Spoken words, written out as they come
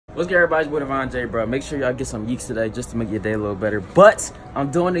What's good, everybody? It's Davine, bro. Make sure y'all get some yeeks today just to make your day a little better. But I'm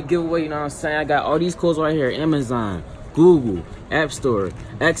doing a giveaway, you know what I'm saying? I got all these codes right here. Amazon, Google, App Store,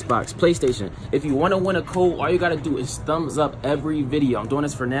 Xbox, PlayStation. If you want to win a code, all you got to do is thumbs up every video. I'm doing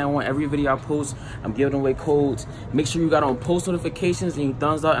this for now on. Every video I post, I'm giving away codes. Make sure you got on post notifications and you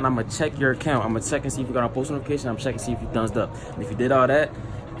thumbs up, and I'm going to check your account. I'm going to check and see if you got on post notifications. I'm checking to see if you thumbs up. And if you did all that,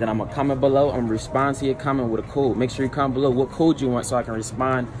 then I'm gonna comment below. I'm gonna respond to your comment with a code. Make sure you comment below what code you want so I can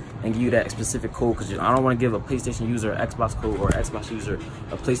respond and give you that specific code, because I don't want to give a PlayStation user an Xbox code or an Xbox user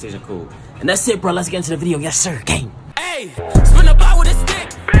a PlayStation code. And that's it, bro. Let's get into the video. Yes, sir. Game. Hey, spin the block with a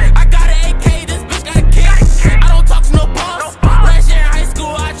stick. I got an AK. This bitch got a kick. I don't talk to no boss. Last year in high school,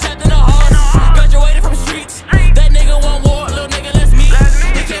 I trapped in the halls. Graduated from streets. That nigga want war. Little nigga, let's meet.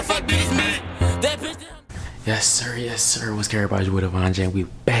 He can't fuck these meat. That bitch. Yes, sir. Yes, sir. What's good, everybody? With Davine, and we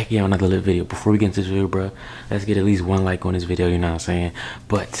back here on another lit video. Before we get into this video, bro, let's get at least one like on this video. You know what I'm saying?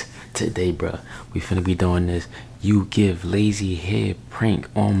 But today, bro, we finna be doing this you give lazy head prank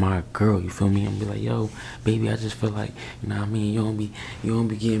on my girl. You feel me? I'm be like, yo, baby, I just feel like, you know what I mean? You don't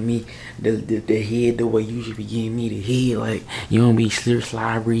be giving me the head the way you should be giving me the head. Like, you don't be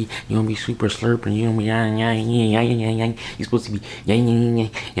slobbery. You don't be super slurping. You don't be yang yang yang yang yang. You supposed to be yang yang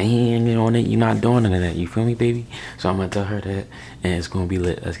yang yang yang on it. You're not doing none of that. You feel me, baby? So I'm gonna tell her that, and it's gonna be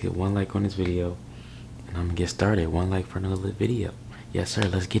lit. Let's get one like on this video, and I'm gonna get started. One like for another lit video. Yes, sir.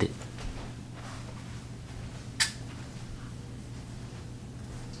 Let's get it.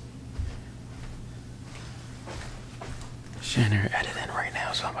 She's in there editing right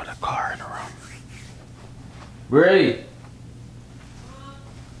now, so I'm about to call her in the room. Bray!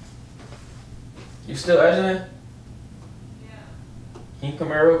 You still editing? Yeah. Can you come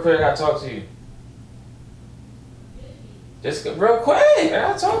here real quick? I gotta talk to you. Just real quick, I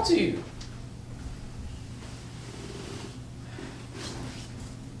gotta talk to you.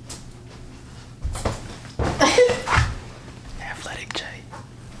 Athletic J.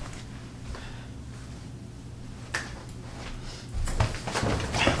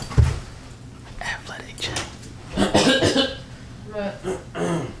 Athletic J.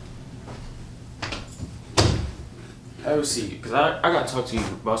 Have a seat, because I gotta talk to you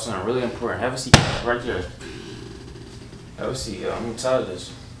about something really important. Have a seat right there. Have a seat. I'm tired of this.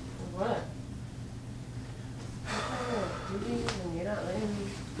 What? You're not letting me.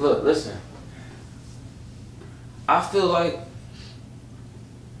 Look, listen. I feel like,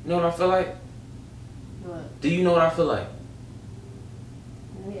 you know what I feel like? What? Do you know what I feel like?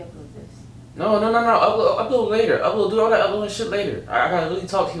 Let me upload this. No. Upload later. Do all that uploading shit later. I gotta really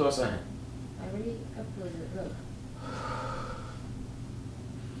talk to you about something. I already uploaded it. Look.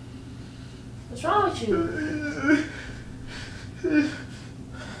 What's wrong with you?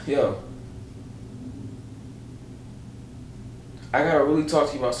 Yo. I gotta really talk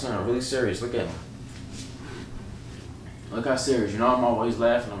to you about something really serious. Look at me. Look how serious. You know I'm always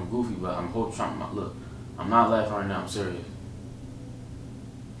laughing. I'm goofy, but I'm whole trying. Look, I'm not laughing right now. I'm serious.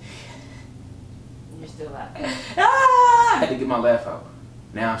 You're still laughing. I had to get my laugh out.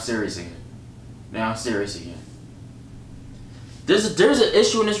 Now I'm serious again. There's an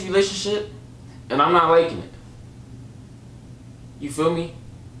issue in this relationship, and I'm not liking it. You feel me?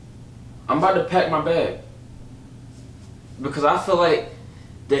 I'm about to pack my bag because I feel like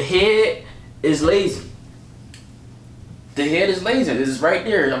the head is lazy. The head is lazy. This is right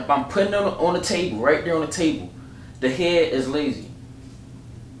there. I'm putting it on the table, right there on the table. The head is lazy.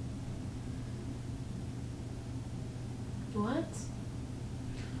 What?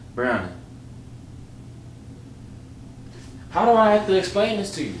 Brownie, how do I have to explain this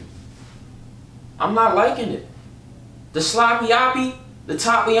to you? I'm not liking it. The sloppy oppy, the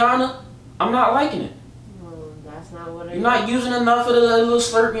Tatiana, I'm not liking it. Well, that's not what I. You're not using enough of the little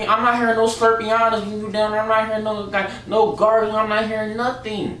slurping. I'm not hearing no slurpianas when you down there. I'm not hearing no gargling. I'm not hearing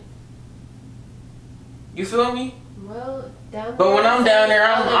nothing. You feel me? Well, down there. But when I'm down there,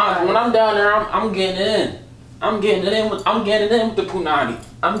 I'm getting it in. I'm getting it in with the punani.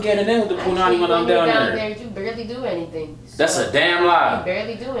 I'm getting it in with the punani when I'm down there. You barely do anything. That's a damn lie. You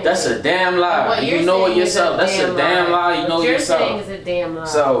barely do anything. That's a damn lie. You know it yourself. That's a damn lie. You know it yourself. What you're saying is a damn lie.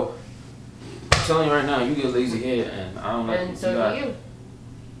 So, I'm telling you right now, you get lazy head, and I don't like it. And so do you.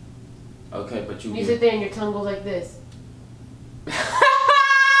 Okay, but you sit there and your tongue goes like this.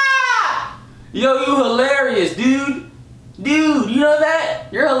 Yo, you hilarious, dude. Dude, you know that?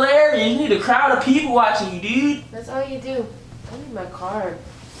 You're hilarious. You need a crowd of people watching you, dude. That's all you do. I need my card.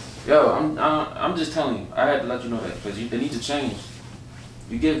 Yo, I'm just telling you. I had to let you know that because they need to change.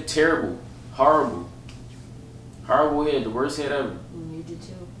 You give terrible, horrible head, the worst head ever. You do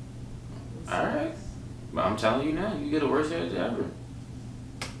too. All right, but I'm telling you now, you get the worst head ever.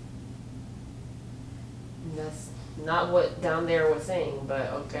 That's not what down there was saying, but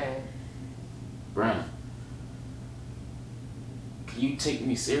okay. Brianna, can you take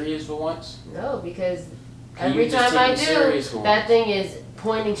me serious for once? No, because Can every you just time I take me serious for do, once? that thing is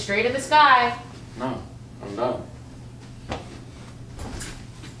pointing straight at the sky. No, I'm done.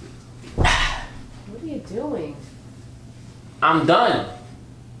 What are you doing? I'm done.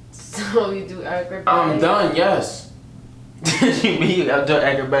 So you do acrobatics? I'm done, yes. You mean I'm doing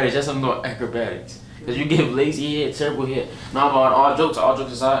acrobatics? Yes, I'm doing acrobatics. Because you give lazy head, terrible head. No, but all jokes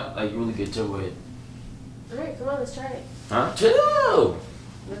aside, like, you really get terrible head. Alright, come on, let's try it. Huh? Chill.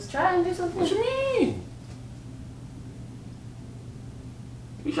 Let's try and do something. What you mean?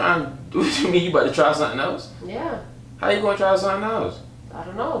 You trying to, what you mean? You about to try something else? Yeah, How you gonna try something else? I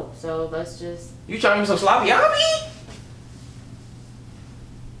don't know. So let's just. You trying to give me some sloppy yummy?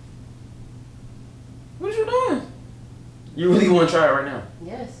 What you doing? You really want to try it right now?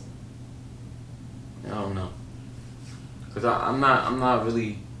 Yes. I don't know. Cause I'm not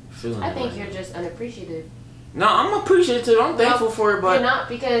really feeling. I it think right you're now. just unappreciative. No, I'm appreciative. I'm thankful for it, but you're not,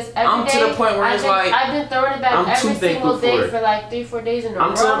 because every I'm to day the point where I've it's been, like, I've been throwing it back I'm every too thankful single day for it. for like 3-4 days in a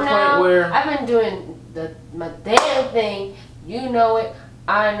I'm to the row point now. where- I've been doing my damn thing. You know it.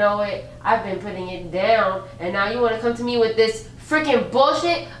 I know it. I've been putting it down, and now you want to come to me with this freaking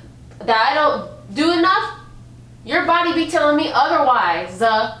bullshit that I don't do enough? Your body be telling me otherwise.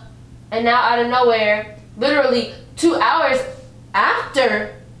 And now out of nowhere, literally 2 hours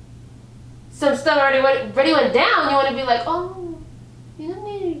after some stuff already went down, you want to be like, oh, you don't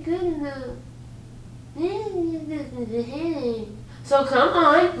need good enough. So come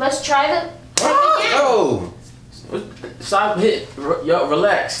on, let's try the. Yo, stop hit. Yo,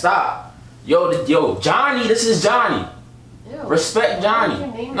 relax. Stop. Yo, Johnny. This is Johnny. Ew. Respect Johnny. Why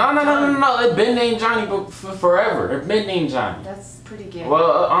would you name No. It been named Johnny, but forever. It been named Johnny. That's pretty gay.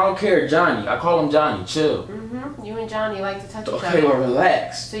 Well, I don't care, Johnny. I call him Johnny. Chill. You and Johnny like to touch each Okay, other. well,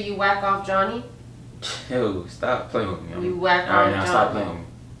 relax. So you whack off Johnny? Yo, stop playing with me. You whack All right, off now Johnny. stop playing with me.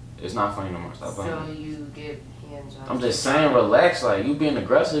 It's not funny no more. Stop playing with So me. you give hands on. I'm just saying, relax. Like, you being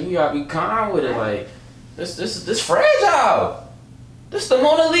aggressive, you gotta be calm with it. Like, this fragile. This the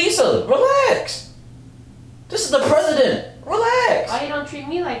Mona Lisa. Relax. This is the president. Relax. Why you don't treat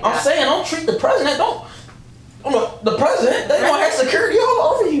me like that? I'm saying, don't treat the president. Don't. The president, they gonna have security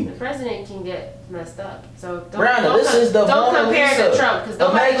all over you. The president can get messed up. So don't, Brianna, this is the don't Mona compare Lisa. to Trump, because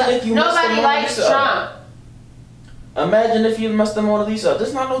nobody, Imagine if you messed the nobody Mona likes Lisa up. Trump. Imagine if you messed the Mona Lisa up.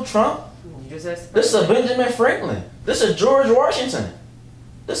 This not no Trump. You just said This is a Benjamin Franklin. This is George Washington.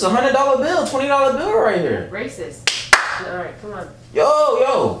 This is a $100 bill, $20 bill right here. racist. Alright, come on.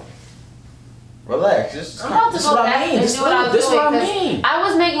 Yo. Relax. This I'm about to this go what back I mean. and This do what I was this doing. what I 'cause mean. I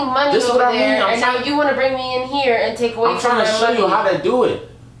was making money This over what I mean. there, I'm and now trying- you want to bring me in here and take away I'm from trying to my show you money. how to do it.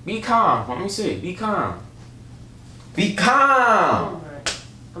 Be calm. Let me see. Be calm. Be calm.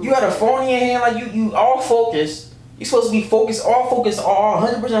 Oh, You got a phone in your hand like you all focused. You supposed to be focused, all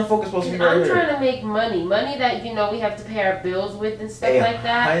 100% focused supposed to be right I'm here. trying to make money that we have to pay our bills with and stuff A like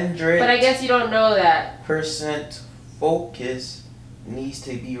that. 100% But I guess you don't know that. focus needs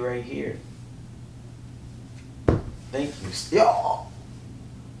to be right here. Thank you. Yo.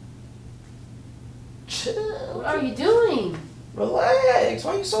 Chill. What are you doing? Relax.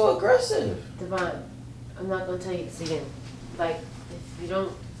 Why are you so aggressive? Davine, I'm not gonna tell you this again. Like, if you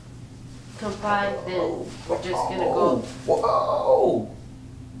don't comply, then we're just gonna go. Whoa.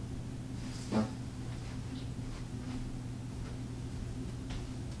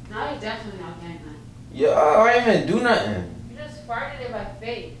 Now you're definitely not getting that. Yeah, I ain't even do nothing. You just farted in my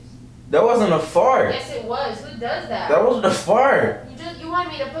face. That wasn't a fart. Yes, it was. Who does that? That wasn't a fart. You want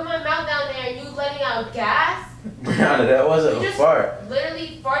me to put my mouth down there and you letting out gas? Brianna, that wasn't You a just fart.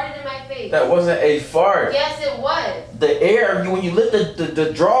 literally farted in my face. That wasn't a fart. Yes, it was. The air, when you lift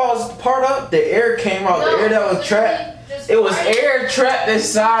the drawers part up, the air came out. No, the air that was trapped. It was air trapped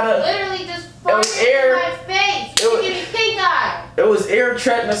inside of. Literally just It was farted air. in my face. It You was- give me pink eye. It was air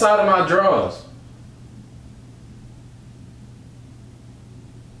trapped inside of my drawers.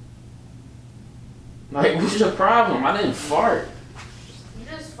 Like, what's your problem? I didn't fart. You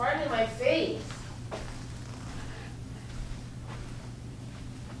just farted in my face.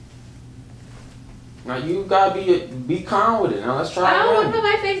 Now you gotta be calm with it. Now let's try I don't want it to again.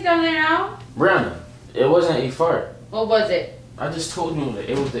 put my face down there now. Brianna, it wasn't a fart. What was it? I just told you that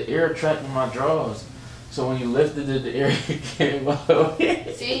it was the air trapped in my drawers. So when you lifted it, the air came out.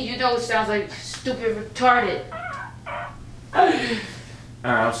 See, you know it sounds like stupid retarded. Alright,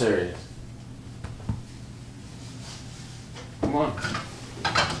 I'm serious. Come on.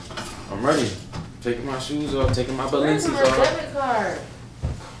 I'm ready. Taking my shoes off, taking my Where's Balenci's my off. debit card?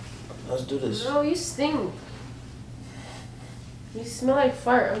 Let's do this. No, you stink. You smell like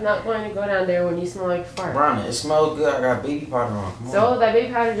fart. I'm not going to go down there when you smell like fart. Brownie, it smells good. I got baby powder on. Come on. So that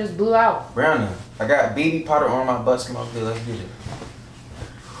baby powder just blew out. Brownie, I got baby powder on my butt. Smells good. Let's get it.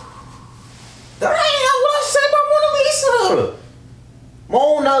 That ain't what I said about Mona Lisa.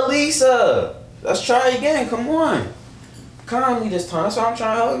 Mona Lisa. Let's try again. Come on. Calmly this time. That's why I'm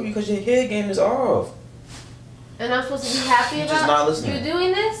trying to help you because your head game is off. And I'm supposed to be happy You're about just not listening. you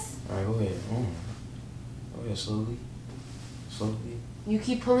doing this? Alright, go ahead. Go ahead, slowly. Slowly. You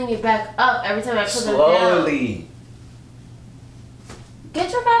keep pulling it back up every time I put it down. Slowly.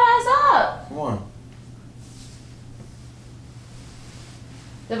 Get your fat ass up. Come on.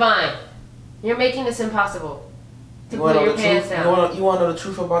 Davine, you're making this impossible. To You pull wanna know your the pants truth? down. You wanna know the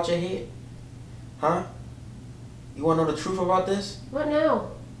truth about your head? Huh? You wanna know the truth about this? What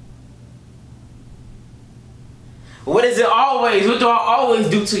now? What is it always? What do I always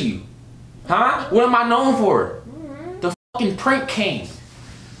do to you? Huh? What am I known for? The fucking prank king.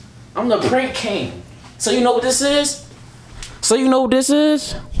 I'm the prank king. So you know what this is? So you know what this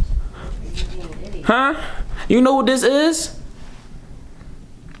is? Huh? You know what this is?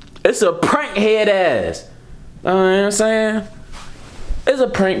 It's a prank head ass. You know what I'm saying? It's a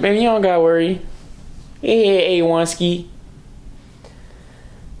prank, baby. You don't gotta worry. Yeah, A1 ski.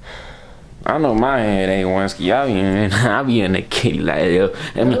 I know my head ain't one ski. I be in the kitty like yo.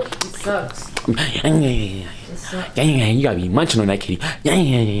 I mean, It sucks. you gotta be munching on that kitty.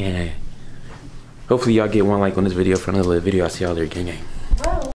 Hopefully y'all get one like on this video for another video. I'll see y'all later, gang gang.